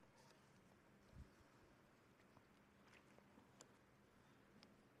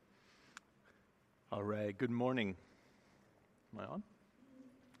All right, good morning. Am I on?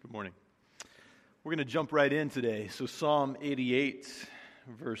 Good morning. We're going to jump right in today. So Psalm 88,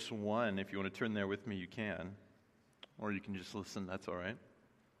 verse 1. If you want to turn there with me, you can. Or you can just listen, that's all right.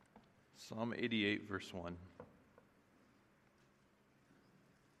 Psalm 88, verse 1.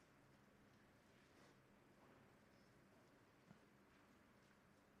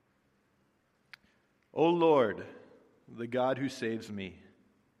 O Lord, the God who saves me,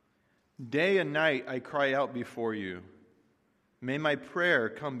 day and night I cry out before you. May my prayer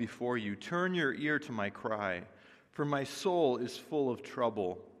come before you. Turn your ear to my cry, for my soul is full of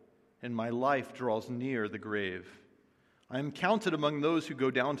trouble, and my life draws near the grave. I am counted among those who go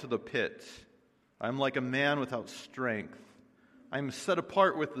down to the pit. I am like a man without strength. I am set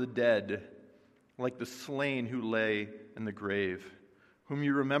apart with the dead, like the slain who lay in the grave, whom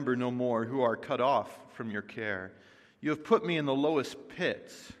you remember no more, who are cut off from your care. You have put me in the lowest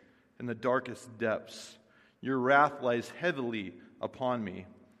pit, in the darkest depths. Your wrath lies heavily upon me.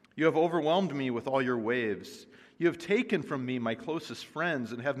 You have overwhelmed me with all your waves. You have taken from me my closest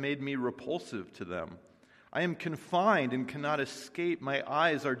friends and have made me repulsive to them. I am confined and cannot escape. My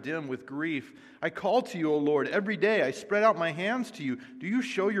eyes are dim with grief. I call to you, O Lord, every day. I spread out my hands to you. Do you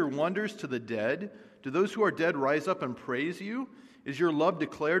show your wonders to the dead? Do those who are dead rise up and praise you? Is your love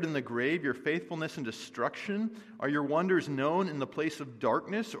declared in the grave, your faithfulness in destruction? Are your wonders known in the place of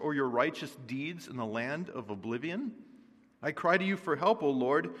darkness, or your righteous deeds in the land of oblivion? I cry to you for help, O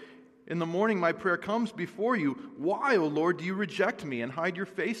Lord. In the morning my prayer comes before you. Why, O Lord, do you reject me and hide your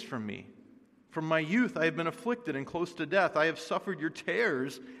face from me? From my youth I have been afflicted and close to death. I have suffered your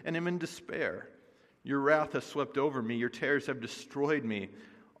tears and am in despair. Your wrath has swept over me. Your tears have destroyed me.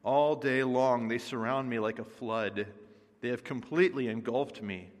 All day long they surround me like a flood. They have completely engulfed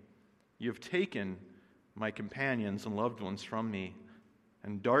me. You have taken my companions and loved ones from me,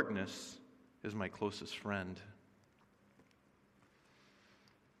 and darkness is my closest friend.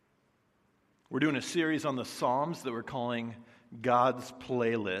 We're doing a series on the Psalms that we're calling God's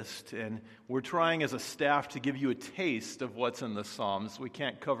Playlist, and we're trying as a staff to give you a taste of what's in the Psalms. We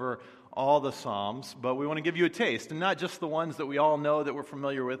can't cover all the Psalms, but we want to give you a taste, and not just the ones that we all know that we're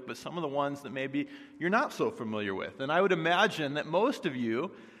familiar with, but some of the ones that maybe you're not so familiar with. And I would imagine that most of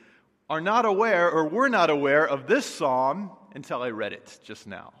you are not aware, or were not aware of this Psalm until I read it just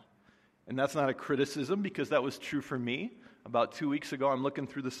now. And that's not a criticism, because that was true for me. About 2 weeks ago, I'm looking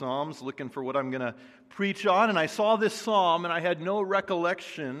through the Psalms, looking for what I'm going to preach on, and I saw this Psalm, and I had no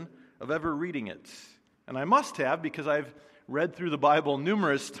recollection of ever reading it. And I must have, because I've read through the Bible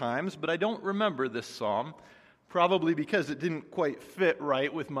numerous times, but I don't remember this Psalm, probably because it didn't quite fit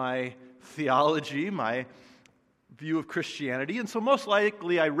right with my theology, my view of Christianity, and so most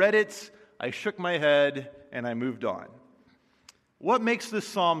likely I read it, I shook my head, and I moved on. What makes this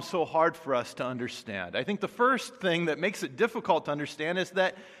Psalm so hard for us to understand? I think the first thing that makes it difficult to understand is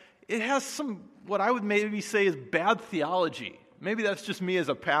that it has some, what I would maybe say is bad theology. Maybe that's just me as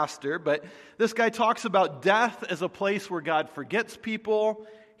a pastor, but this guy talks about death as a place where God forgets people.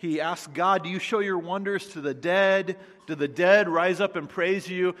 He asks God, do you show your wonders to the dead? Do the dead rise up and praise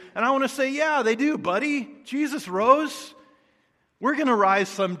you? And I want to say, yeah, they do, buddy. Jesus rose. We're going to rise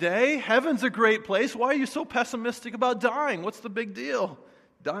someday. Heaven's a great place. Why are you so pessimistic about dying? What's the big deal?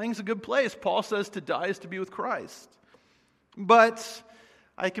 Dying's a good place. Paul says to die is to be with Christ. But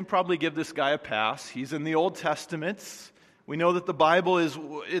I can probably give this guy a pass. He's in the Old Testament. We know that the Bible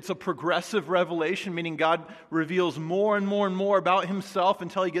it's a progressive revelation, meaning God reveals more and more and more about himself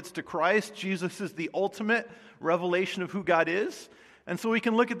until he gets to Christ. Jesus is the ultimate revelation of who God is. And so we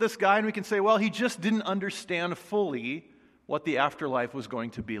can look at this guy and we can say, well, he just didn't understand fully what the afterlife was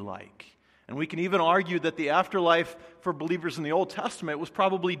going to be like. And we can even argue that the afterlife for believers in the Old Testament was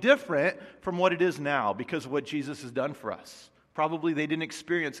probably different from what it is now because of what Jesus has done for us. Probably they didn't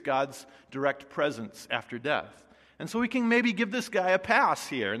experience God's direct presence after death. And so we can maybe give this guy a pass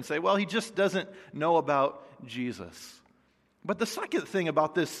here and say, well, he just doesn't know about Jesus. But the second thing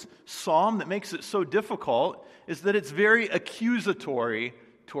about this psalm that makes it so difficult is that it's very accusatory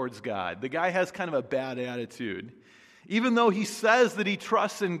towards God. The guy has kind of a bad attitude. Even though he says that he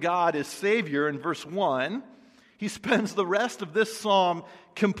trusts in God as Savior in verse 1, he spends the rest of this psalm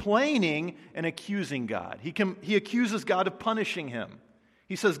complaining and accusing God. He accuses God of punishing him.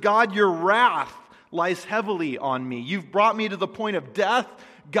 He says, God, your wrath lies heavily on me. You've brought me to the point of death.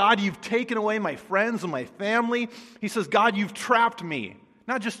 God, you've taken away my friends and my family. He says, God, you've trapped me.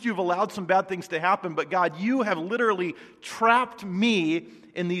 Not just you've allowed some bad things to happen, but God, you have literally trapped me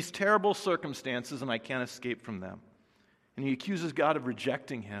in these terrible circumstances and I can't escape from them. And he accuses God of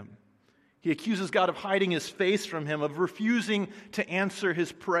rejecting him. He accuses God of hiding his face from him, of refusing to answer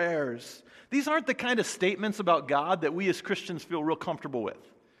his prayers. These aren't the kind of statements about God that we as Christians feel real comfortable with.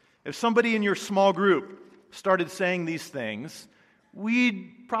 If somebody in your small group started saying these things,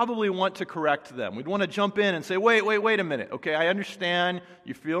 we'd probably want to correct them. We'd want to jump in and say, wait a minute. Okay, I understand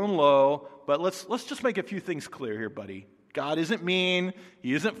you're feeling low, but let's just make a few things clear here, buddy. God isn't mean.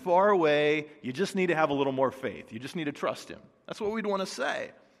 He isn't far away. You just need to have a little more faith. You just need to trust him. That's what we'd want to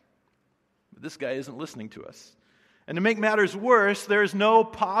say. But this guy isn't listening to us. And to make matters worse, there's no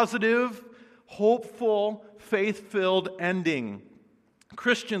positive, hopeful, faith-filled ending.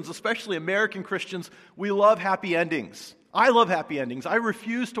 Christians, especially American Christians, we love happy endings. I love happy endings. I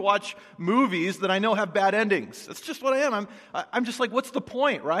refuse to watch movies that I know have bad endings. That's just what I am. I'm just like, what's the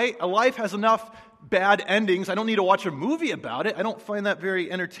point, right? A life has enough bad endings. I don't need to watch a movie about it. I don't find that very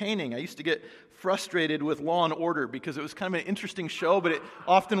entertaining. I used to get frustrated with Law and Order because it was kind of an interesting show, but it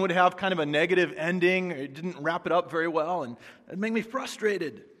often would have kind of a negative ending. It didn't wrap it up very well, and it made me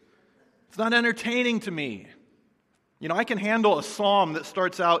frustrated. It's not entertaining to me. You know, I can handle a psalm that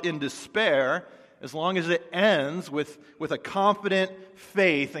starts out in despair as long as it ends with a confident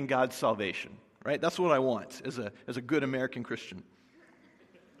faith in God's salvation, right? That's what I want as a good American Christian.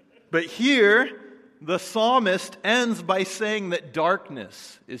 But here, the psalmist ends by saying that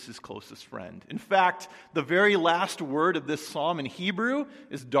darkness is his closest friend. In fact, the very last word of this psalm in Hebrew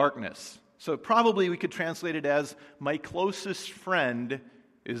is darkness. So probably we could translate it as, my closest friend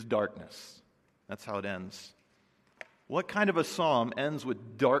is darkness. That's how it ends. What kind of a psalm ends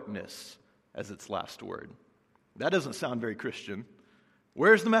with darkness as its last word? That doesn't sound very Christian.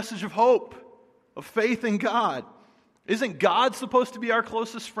 Where's the message of hope, of faith in God? Isn't God supposed to be our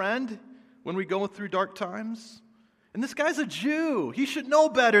closest friend when we go through dark times? And this guy's a Jew. He should know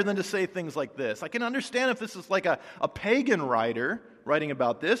better than to say things like this. I can understand if this is like a pagan writer writing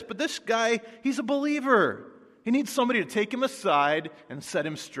about this, but this guy, he's a believer. He needs somebody to take him aside and set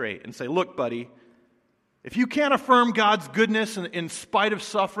him straight and say, look, buddy, if you can't affirm God's goodness in spite of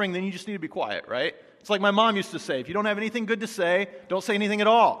suffering, then you just need to be quiet, right? It's like my mom used to say, if you don't have anything good to say, don't say anything at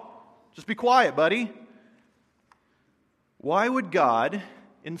all. Just be quiet, buddy. Why would God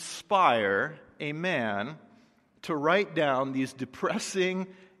inspire a man to write down these depressing,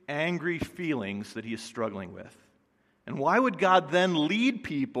 angry feelings that he is struggling with? And why would God then lead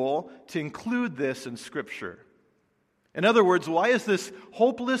people to include this in Scripture? In other words, why is this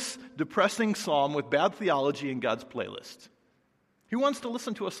hopeless, depressing psalm with bad theology in God's playlist? Who wants to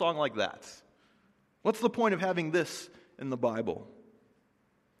listen to a song like that? What's the point of having this in the Bible?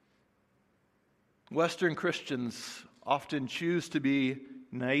 Western Christians often choose to be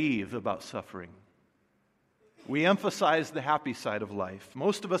naive about suffering. We emphasize the happy side of life.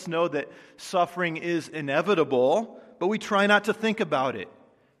 Most of us know that suffering is inevitable, but we try not to think about it.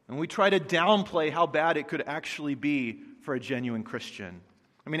 And we try to downplay how bad it could actually be for a genuine Christian.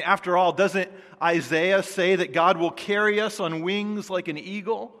 I mean, after all, doesn't Isaiah say that God will carry us on wings like an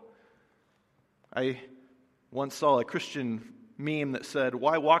eagle? I once saw a Christian meme that said,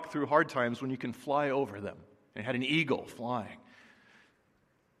 why walk through hard times when you can fly over them? And it had an eagle flying.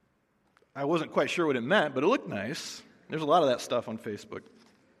 I wasn't quite sure what it meant, but it looked nice. There's a lot of that stuff on Facebook.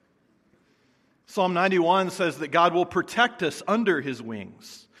 Psalm 91 says that God will protect us under his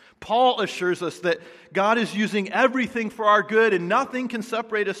wings. Paul assures us that God is using everything for our good and nothing can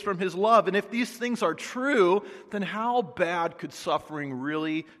separate us from his love. And if these things are true, then how bad could suffering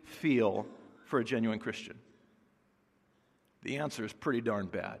really feel for a genuine Christian? The answer is pretty darn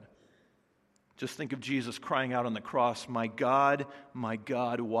bad. Just think of Jesus crying out on the cross, my God,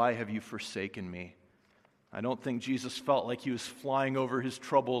 why have you forsaken me? I don't think Jesus felt like he was flying over his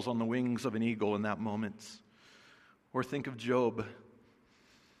troubles on the wings of an eagle in that moment. Or think of Job.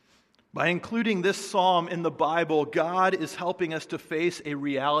 By including this psalm in the Bible, God is helping us to face a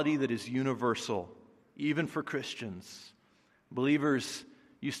reality that is universal, even for Christians. Believers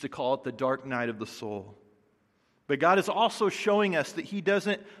used to call it the dark night of the soul. But God is also showing us that he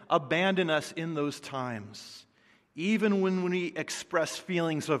doesn't abandon us in those times, even when we express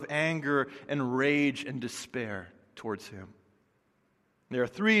feelings of anger and rage and despair towards him. There are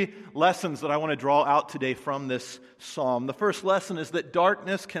 3 lessons that I want to draw out today from this psalm. The first lesson is that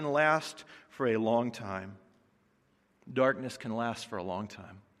darkness can last for a long time. Darkness can last for a long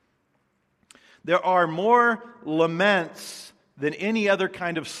time. There are more laments than any other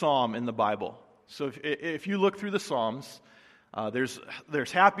kind of psalm in the Bible. So if you look through the Psalms, there's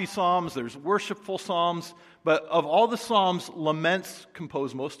happy psalms, there's worshipful psalms, but of all the psalms, laments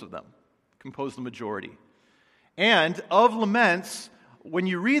compose most of them, compose the majority. And of laments, when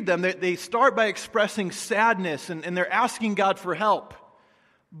you read them, they start by expressing sadness and they're asking God for help.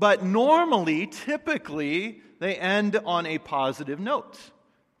 But normally, typically, they end on a positive note,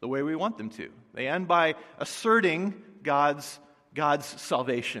 the way we want them to. They end by asserting God's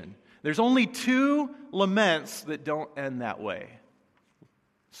salvation. There's only two laments that don't end that way.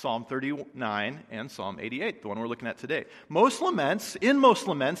 Psalm 39 and Psalm 88, the one we're looking at today. In most laments,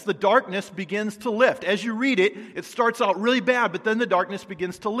 the darkness begins to lift. As you read it, it starts out really bad, but then the darkness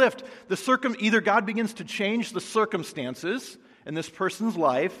begins to lift. Either God begins to change the circumstances in this person's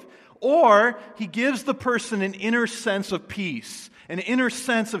life, or He gives the person an inner sense of peace, an inner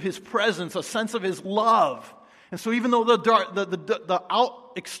sense of His presence, a sense of His love. And so even though the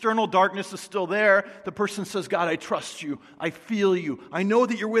external darkness is still there, the person says, God, I trust you. I feel you. I know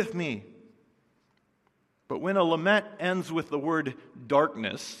that you're with me. But when a lament ends with the word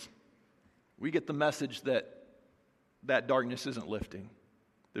darkness, we get the message that darkness isn't lifting.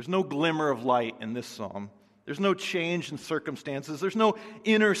 There's no glimmer of light in this psalm. There's no change in circumstances. There's no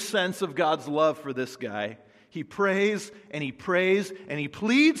inner sense of God's love for this guy. He prays and he prays and he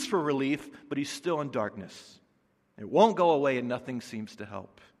pleads for relief, but he's still in darkness. It won't go away and nothing seems to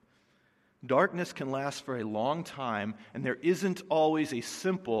help. Darkness can last for a long time, and there isn't always a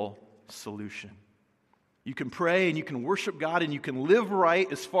simple solution. You can pray and you can worship God and you can live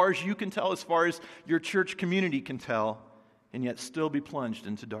right as far as you can tell, as far as your church community can tell, and yet still be plunged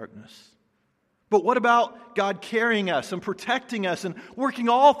into darkness. But what about God carrying us and protecting us and working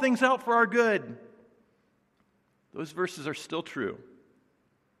all things out for our good? Those verses are still true.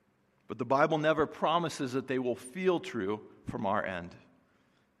 But the Bible never promises that they will feel true from our end.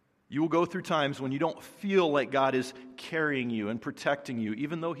 You will go through times when you don't feel like God is carrying you and protecting you,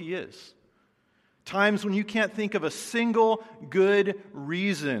 even though He is. Times when you can't think of a single good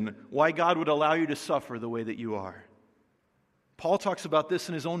reason why God would allow you to suffer the way that you are. Paul talks about this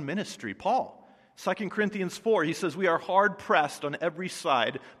in his own ministry. Paul, 2 Corinthians 4, he says, we are hard pressed on every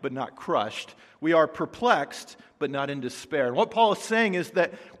side, but not crushed. We are perplexed, but not in despair. And what Paul is saying is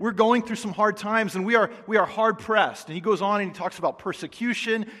that we're going through some hard times, and we are hard pressed. And he goes on and he talks about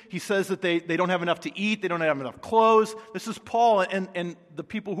persecution. He says that they don't have enough to eat, they don't have enough clothes. This is Paul and the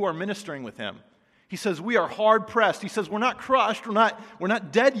people who are ministering with him. He says, we are hard pressed. He says, we're not crushed, we're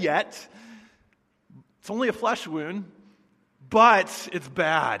not dead yet. It's only a flesh wound. But it's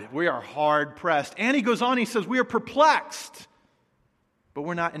bad. We are hard pressed. And he goes on, he says, we are perplexed, but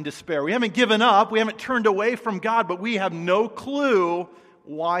we're not in despair. We haven't given up. We haven't turned away from God, but we have no clue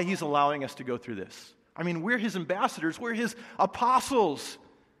why He's allowing us to go through this. I mean, we're His ambassadors. We're His apostles.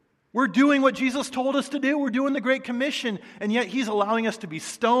 We're doing what Jesus told us to do. We're doing the Great Commission. And yet He's allowing us to be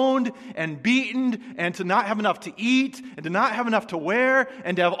stoned and beaten and to not have enough to eat and to not have enough to wear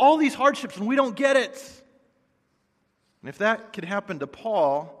and to have all these hardships, and we don't get it. And if that could happen to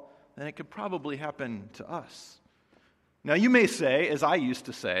Paul, then it could probably happen to us. Now you may say, as I used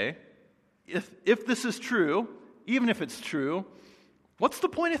to say, if this is true, even if it's true, what's the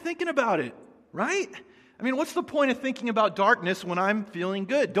point of thinking about it, right? I mean, what's the point of thinking about darkness when I'm feeling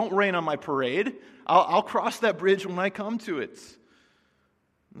good? Don't rain on my parade. I'll cross that bridge when I come to it.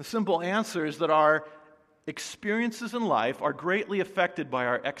 And the simple answer is that our experiences in life are greatly affected by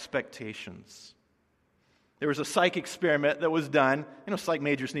our expectations. There was a psych experiment that was done. You know, psych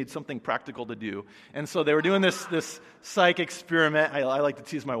majors need something practical to do. And so they were doing this psych experiment. I like to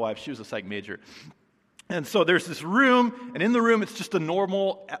tease my wife. She was a psych major. And so there's this room, and in the room it's just a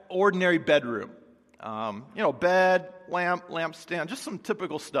normal, ordinary bedroom. Bed, lamp stand, just some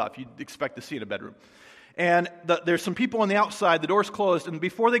typical stuff you'd expect to see in a bedroom. And there's some people on the outside, the door's closed, and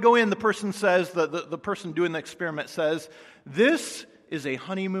before they go in, the person says, the person doing the experiment says, this is a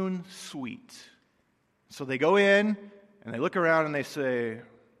honeymoon suite. So they go in, and they look around, and they say,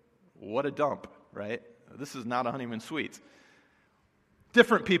 what a dump, right? This is not a honeymoon suite.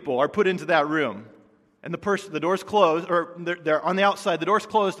 Different people are put into that room, and the door's closed, or they're on the outside, the door's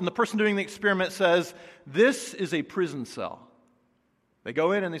closed, and the person doing the experiment says, this is a prison cell. They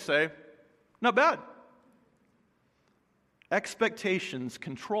go in, and they say, not bad. Expectations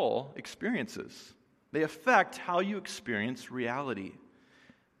control experiences. They affect how you experience reality.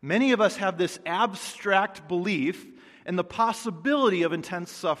 Many of us have this abstract belief in the possibility of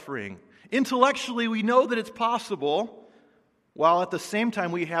intense suffering. Intellectually, we know that it's possible, while at the same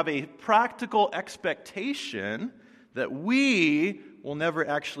time we have a practical expectation that we will never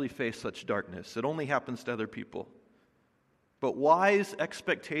actually face such darkness. It only happens to other people. But wise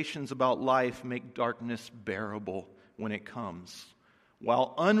expectations about life make darkness bearable when it comes,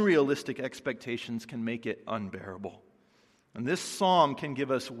 while unrealistic expectations can make it unbearable. And this psalm can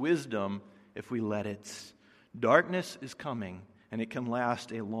give us wisdom if we let it. Darkness is coming, and it can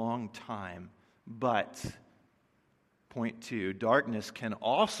last a long time. But Point 2, darkness can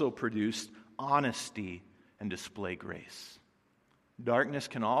also produce honesty and display grace. Darkness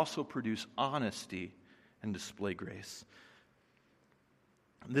can also produce honesty and display grace.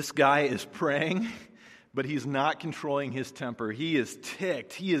 This guy is praying, but he's not controlling his temper. He is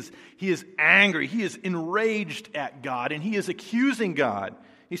ticked. He is angry. He is enraged at God, and he is accusing God.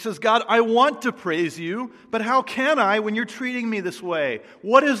 He says, God, I want to praise you, but how can I when you're treating me this way?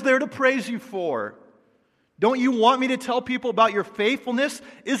 What is there to praise you for? Don't you want me to tell people about your faithfulness?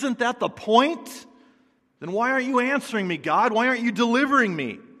 Isn't that the point? Then why aren't you answering me, God? Why aren't you delivering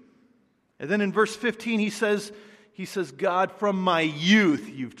me? And then in verse 15 he says, God, from my youth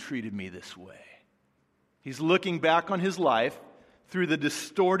you've treated me this way. He's looking back on his life through the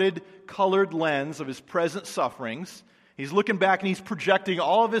distorted, colored lens of his present sufferings. He's looking back and he's projecting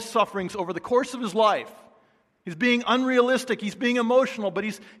all of his sufferings over the course of his life. He's being unrealistic, he's being emotional, but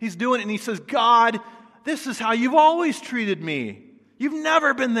he's doing it, and he says, God, this is how you've always treated me. You've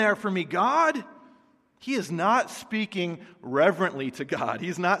never been there for me, God. He is not speaking reverently to God.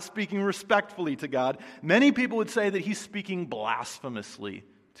 He's not speaking respectfully to God. Many people would say that he's speaking blasphemously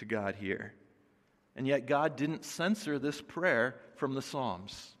to God here. And yet God didn't censor this prayer from the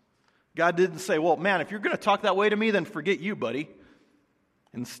Psalms. God didn't say, well, man, if you're going to talk that way to me, then forget you, buddy.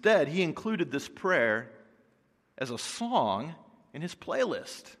 Instead, he included this prayer as a song in his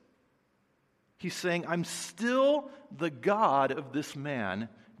playlist. He's saying, I'm still the God of this man,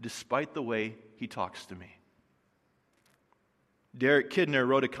 despite the way he talks to me. Derek Kidner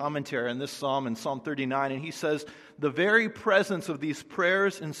wrote a commentary on this psalm in Psalm 39, and he says, the very presence of these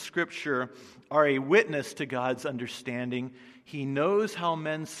prayers in Scripture are a witness to God's understanding. He knows how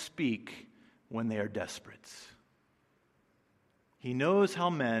men speak when they are desperate. He knows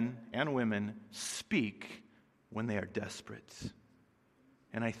how men and women speak when they are desperate.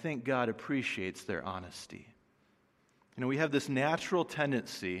 And I think God appreciates their honesty. You know, we have this natural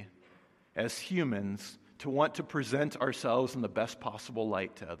tendency as humans to want to present ourselves in the best possible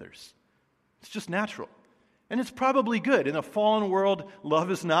light to others. It's just natural. And it's probably good. In a fallen world,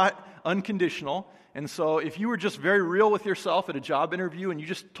 love is not unconditional. And so if you were just very real with yourself at a job interview and you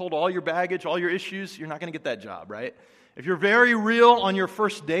just told all your baggage, all your issues, you're not going to get that job, right? If you're very real on your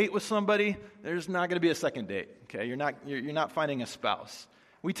first date with somebody, there's not going to be a second date, okay? You're not finding a spouse.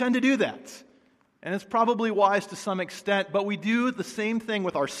 We tend to do that. And it's probably wise to some extent, but we do the same thing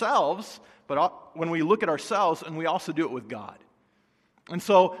with ourselves, but when we look at ourselves, and we also do it with God. And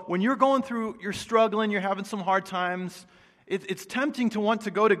so when you're going through, you're struggling, you're having some hard times, it's tempting to want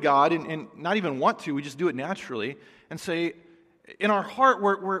to go to God, and not even want to, we just do it naturally, and say, in our heart,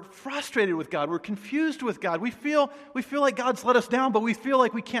 we're frustrated with God, we're confused with God, we feel like God's let us down, but we feel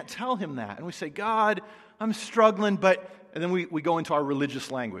like we can't tell him that. And we say, God, I'm struggling, and then we go into our religious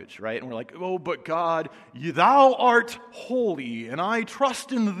language, right? And we're like, oh, but God, thou art holy, and I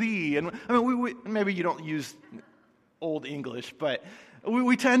trust in thee. And I mean, maybe you don't use Old English, but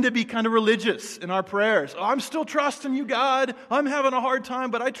we tend to be kind of religious in our prayers. Oh, I'm still trusting you, God. I'm having a hard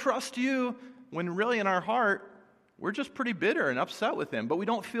time, but I trust you. When really in our heart, we're just pretty bitter and upset with him, but we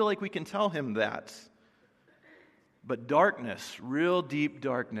don't feel like we can tell him that. But darkness, real deep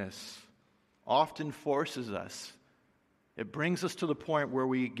darkness, often forces us. It brings us to the point where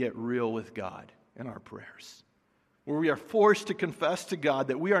we get real with God in our prayers, where we are forced to confess to God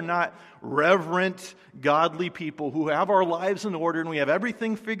that we are not reverent, godly people who have our lives in order and we have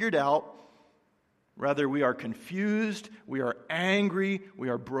everything figured out. Rather, we are confused, we are angry, we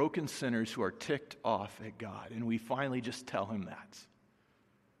are broken sinners who are ticked off at God, and we finally just tell him that.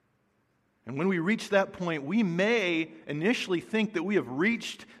 And when we reach that point, we may initially think that we have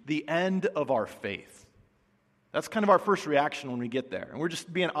reached the end of our faith. That's kind of our first reaction when we get there. And we're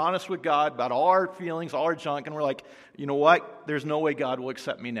just being honest with God about all our feelings, all our junk, and we're like, you know what? There's no way God will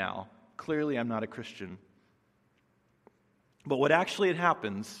accept me now. Clearly, I'm not a Christian. But what actually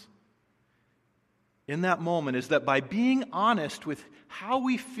happens in that moment is that by being honest with how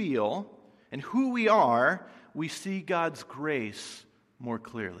we feel and who we are, we see God's grace more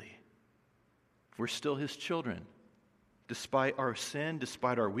clearly. We're still his children. Despite our sin,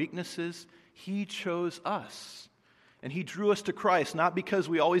 despite our weaknesses, he chose us. And he drew us to Christ, not because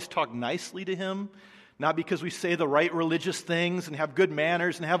we always talk nicely to him, not because we say the right religious things and have good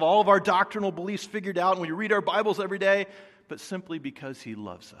manners and have all of our doctrinal beliefs figured out and we read our Bibles every day, but simply because he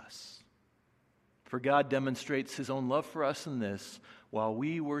loves us. For God demonstrates his own love for us in this: while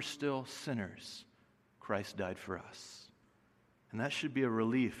we were still sinners, Christ died for us. And that should be a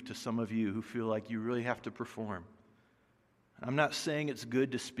relief to some of you who feel like you really have to perform. I'm not saying it's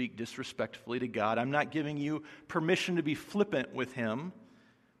good to speak disrespectfully to God. I'm not giving you permission to be flippant with him.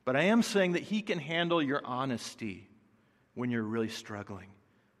 But I am saying that he can handle your honesty when you're really struggling.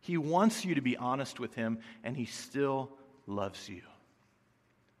 He wants you to be honest with him, and he still loves you.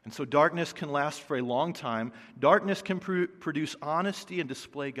 And so darkness can last for a long time. Darkness can produce honesty and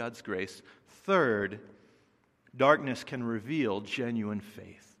display God's grace. Third, darkness can reveal genuine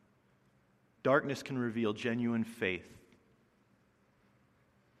faith. Darkness can reveal genuine faith.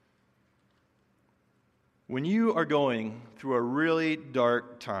 When you are going through a really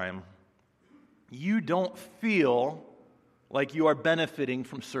dark time, you don't feel like you are benefiting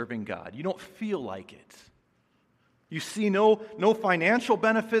from serving God. You don't feel like it. You see no financial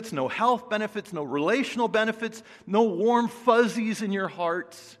benefits, no health benefits, no relational benefits, no warm fuzzies in your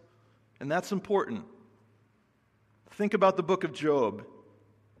hearts. And that's important. Think about the book of Job.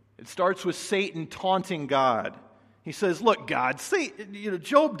 It starts with Satan taunting God. He says, look, God,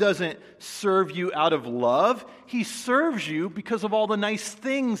 Job doesn't serve you out of love. He serves you because of all the nice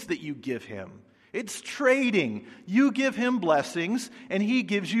things that you give him. It's trading. You give him blessings, and he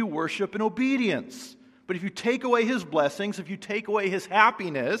gives you worship and obedience. But if you take away his blessings, if you take away his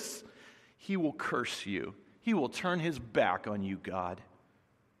happiness, he will curse you. He will turn his back on you, God.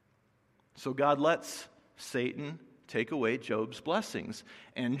 So God lets Satan take away Job's blessings.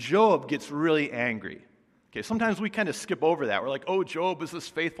 And Job gets really angry. Okay, sometimes we kind of skip over that. We're like, oh, Job is this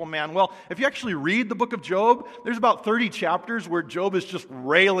faithful man. Well, if you actually read the book of Job, there's about 30 chapters where Job is just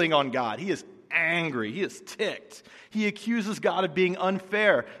railing on God. He is angry. He is ticked. He accuses God of being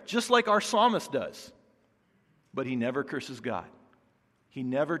unfair, just like our psalmist does. But he never curses God. He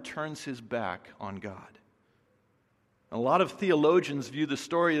never turns his back on God. A lot of theologians view the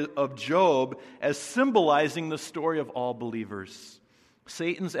story of Job as symbolizing the story of all believers.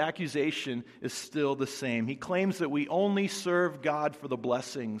 Satan's accusation is still the same. He claims that we only serve God for the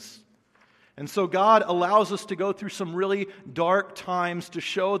blessings. And so God allows us to go through some really dark times to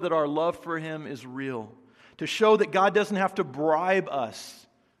show that our love for him is real, to show that God doesn't have to bribe us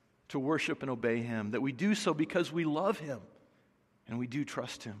to worship and obey him, that we do so because we love him and we do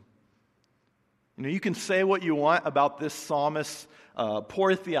trust him. You know, you can say what you want about this psalmist's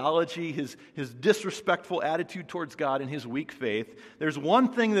poor theology, his disrespectful attitude towards God, and his weak faith. There's one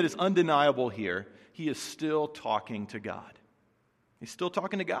thing that is undeniable here. He is still talking to God. He's still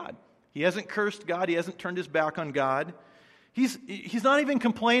talking to God. He hasn't cursed God. He hasn't turned his back on God. He's not even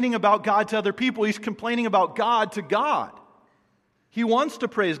complaining about God to other people. He's complaining about God to God. He wants to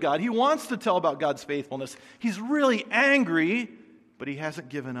praise God. He wants to tell about God's faithfulness. He's really angry, but he hasn't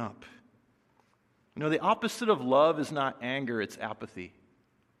given up. You know, the opposite of love is not anger, it's apathy.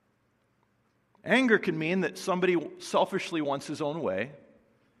 Anger can mean that somebody selfishly wants his own way,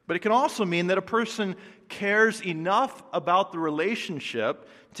 but it can also mean that a person cares enough about the relationship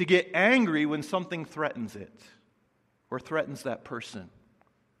to get angry when something threatens it or threatens that person.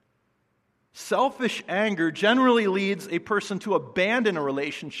 Selfish anger generally leads a person to abandon a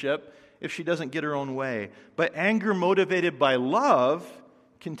relationship if she doesn't get her own way. But anger motivated by love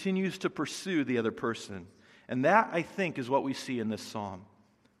continues to pursue the other person. And that, I think, is what we see in this psalm.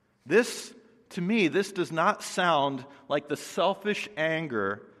 To me, this does not sound like the selfish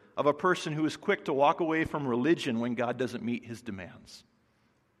anger of a person who is quick to walk away from religion when God doesn't meet his demands.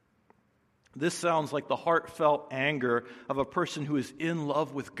 This sounds like the heartfelt anger of a person who is in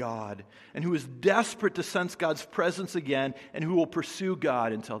love with God and who is desperate to sense God's presence again and who will pursue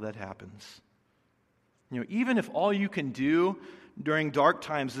God until that happens. You know, even if all you can do during dark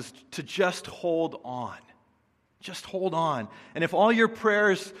times is to just hold on. Just hold on. And if all your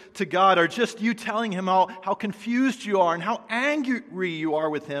prayers to God are just you telling him how confused you are and how angry you are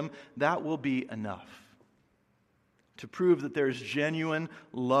with him, that will be enough to prove that there is genuine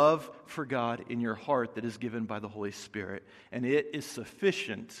love for God in your heart that is given by the Holy Spirit. And it is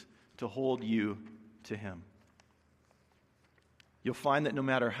sufficient to hold you to him. You'll find that no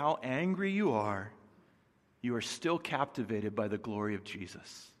matter how angry you are still captivated by the glory of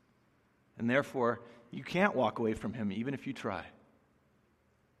Jesus. And therefore, you can't walk away from him even if you try.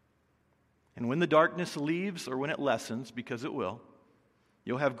 And when the darkness leaves or when it lessens, because it will,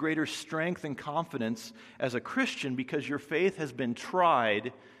 you'll have greater strength and confidence as a Christian because your faith has been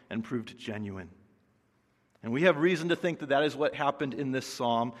tried and proved genuine. And we have reason to think that that is what happened in this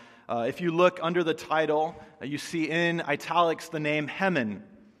psalm. If you look under the title, you see in italics the name Heman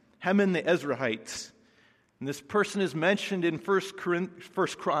the Ezrahite. And this person is mentioned in First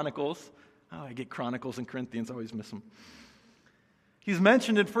Chronicles. Oh, I get Chronicles and Corinthians, I always miss them. He's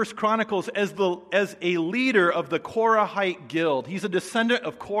mentioned in 1 Chronicles as a leader of the Korahite guild. He's a descendant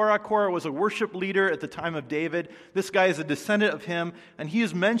of Korah. Korah was a worship leader at the time of David. This guy is a descendant of him, and he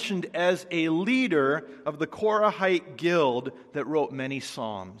is mentioned as a leader of the Korahite guild that wrote many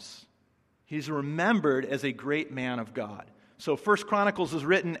psalms. He's remembered as a great man of God. So 1 Chronicles is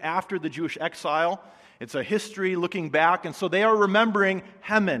written after the Jewish exile. It's a history looking back, and so they are remembering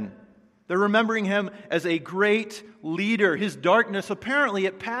Heman. They're remembering him as a great leader. His darkness, apparently,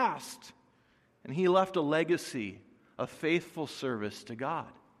 it passed. And he left a legacy of faithful service to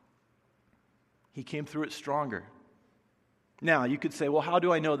God. He came through it stronger. Now, you could say, well, how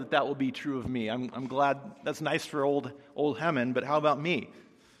do I know that that will be true of me? I'm glad that's nice for old Heman, but how about me?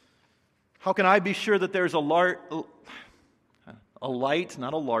 How can I be sure that there's a light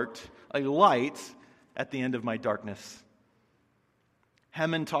at the end of my darkness?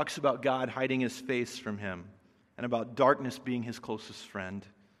 Heman talks about God hiding his face from him and about darkness being his closest friend.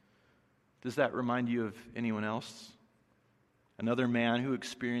 Does that remind you of anyone else? Another man who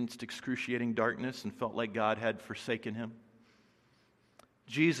experienced excruciating darkness and felt like God had forsaken him?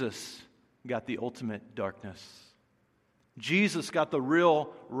 Jesus got the ultimate darkness. Jesus got the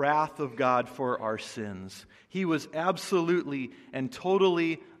real wrath of God for our sins. He was absolutely and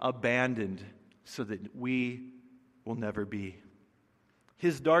totally abandoned so that we will never be.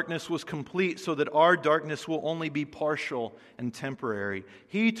 His darkness was complete so that our darkness will only be partial and temporary.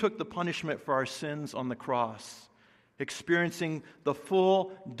 He took the punishment for our sins on the cross, experiencing the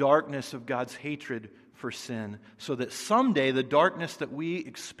full darkness of God's hatred for sin, so that someday the darkness that we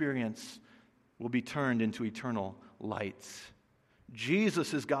experience will be turned into eternal light.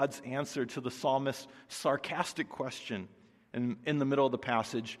 Jesus is God's answer to the psalmist's sarcastic question in the middle of the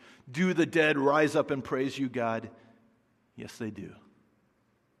passage. Do the dead rise up and praise you, God? Yes, they do.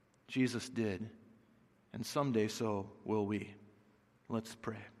 Jesus did, and someday so will we. Let's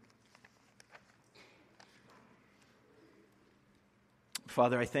pray.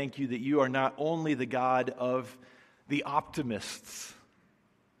 Father, I thank you that you are not only the God of the optimists,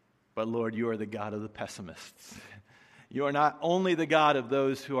 but Lord, you are the God of the pessimists. You are not only the God of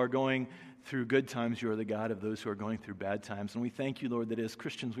those who are going through good times, you are the God of those who are going through bad times. And we thank you, Lord, that as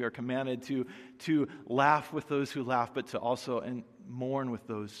Christians we are commanded to laugh with those who laugh, but to also mourn with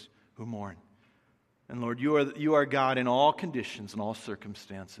those who mourn. And Lord, you are God in all conditions and all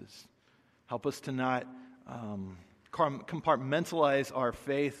circumstances. Help us to not compartmentalize our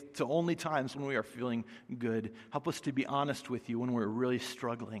faith to only times when we are feeling good. Help us to be honest with you when we're really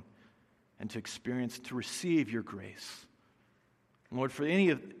struggling and to receive your grace. Lord, for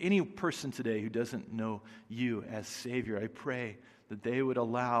any person today who doesn't know you as Savior, I pray that they would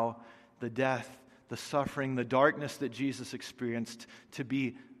allow the death, the suffering, the darkness that Jesus experienced to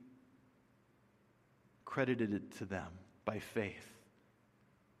be credited to them by faith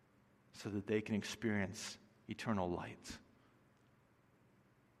so that they can experience eternal light.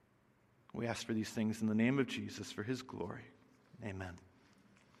 We ask for these things in the name of Jesus for his glory. Amen.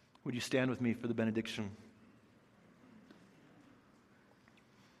 Would you stand with me for the benediction?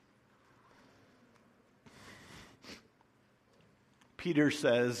 Peter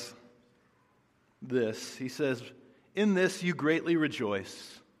says this. He says, "In this you greatly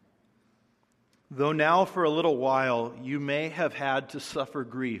rejoice, though now for a little while you may have had to suffer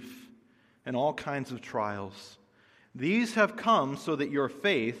grief and all kinds of trials. These have come so that your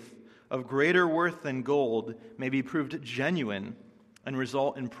faith, of greater worth than gold, may be proved genuine and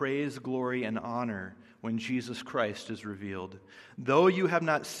result in praise, glory, and honor when Jesus Christ is revealed. Though you have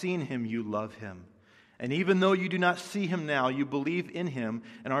not seen him, you love him. And even though you do not see him now, you believe in him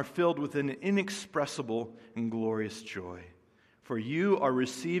and are filled with an inexpressible and glorious joy. For you are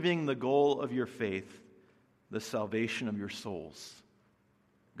receiving the goal of your faith, the salvation of your souls.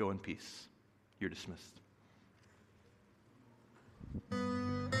 Go in peace." You're dismissed.